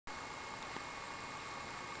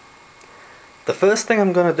The first thing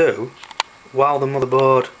I'm going to do while the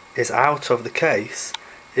motherboard is out of the case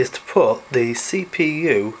is to put the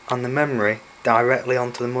CPU and the memory directly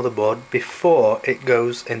onto the motherboard before it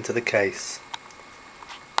goes into the case.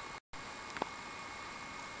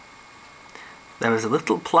 There is a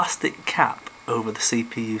little plastic cap over the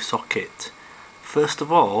CPU socket. First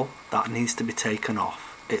of all, that needs to be taken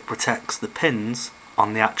off. It protects the pins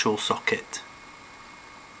on the actual socket.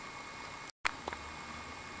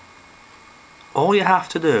 All you have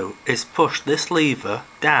to do is push this lever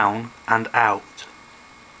down and out.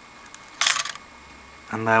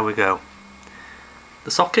 And there we go.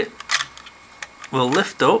 The socket will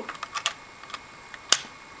lift up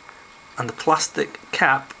and the plastic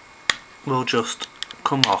cap will just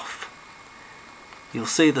come off. You'll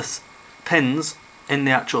see the pins in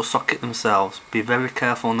the actual socket themselves. Be very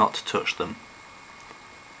careful not to touch them.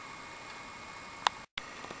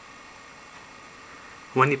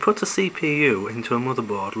 When you put a CPU into a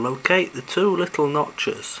motherboard, locate the two little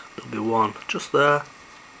notches. There'll be one just there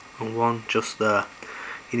and one just there.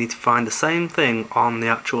 You need to find the same thing on the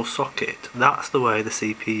actual socket. That's the way the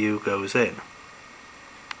CPU goes in.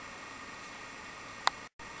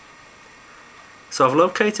 So I've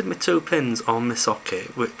located my two pins on my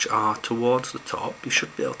socket, which are towards the top. You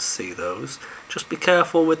should be able to see those. Just be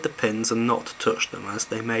careful with the pins and not to touch them, as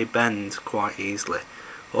they may bend quite easily.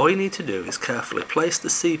 All you need to do is carefully place the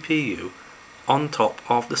CPU on top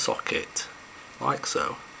of the socket, like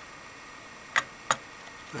so.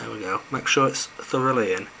 There we go. Make sure it's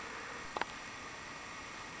thoroughly in.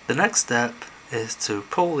 The next step is to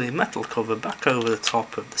pull the metal cover back over the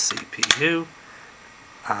top of the CPU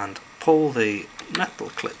and pull the metal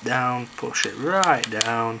clip down, push it right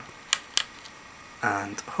down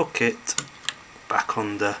and hook it back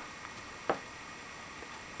under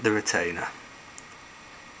the retainer.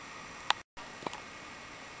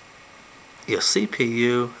 Your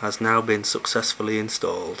CPU has now been successfully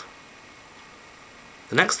installed.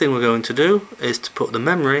 The next thing we're going to do is to put the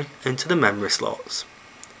memory into the memory slots.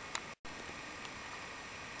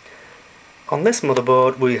 On this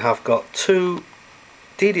motherboard we have got two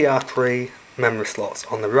DDR3 memory slots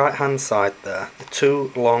on the right hand side there, the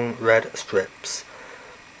two long red strips.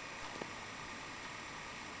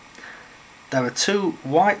 There are two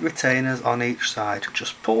white retainers on each side.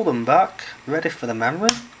 Just pull them back, ready for the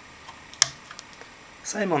memory.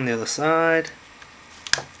 Same on the other side.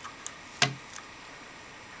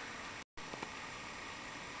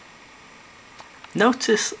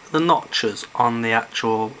 Notice the notches on the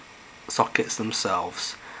actual sockets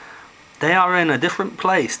themselves. They are in a different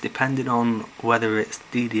place depending on whether it's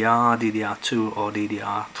DDR, DDR2 or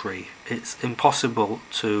DDR3. It's impossible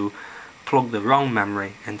to plug the wrong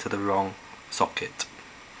memory into the wrong socket.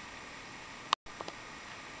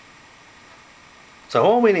 So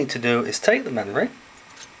all we need to do is take the memory,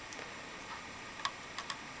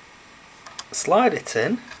 slide it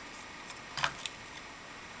in,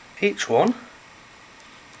 each one,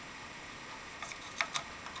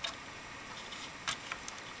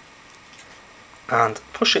 and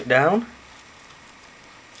push it down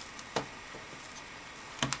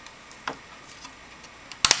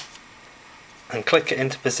and click it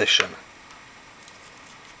into position.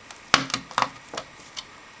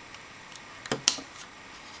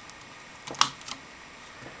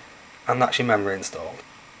 And that's your memory installed.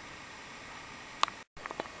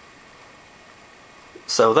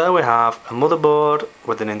 So there we have a motherboard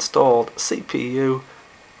with an installed CPU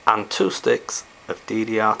and two sticks of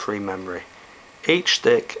DDR3 memory. Each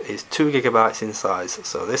stick is 2 GB in size,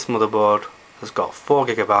 so this motherboard has got 4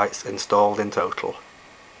 GB installed in total.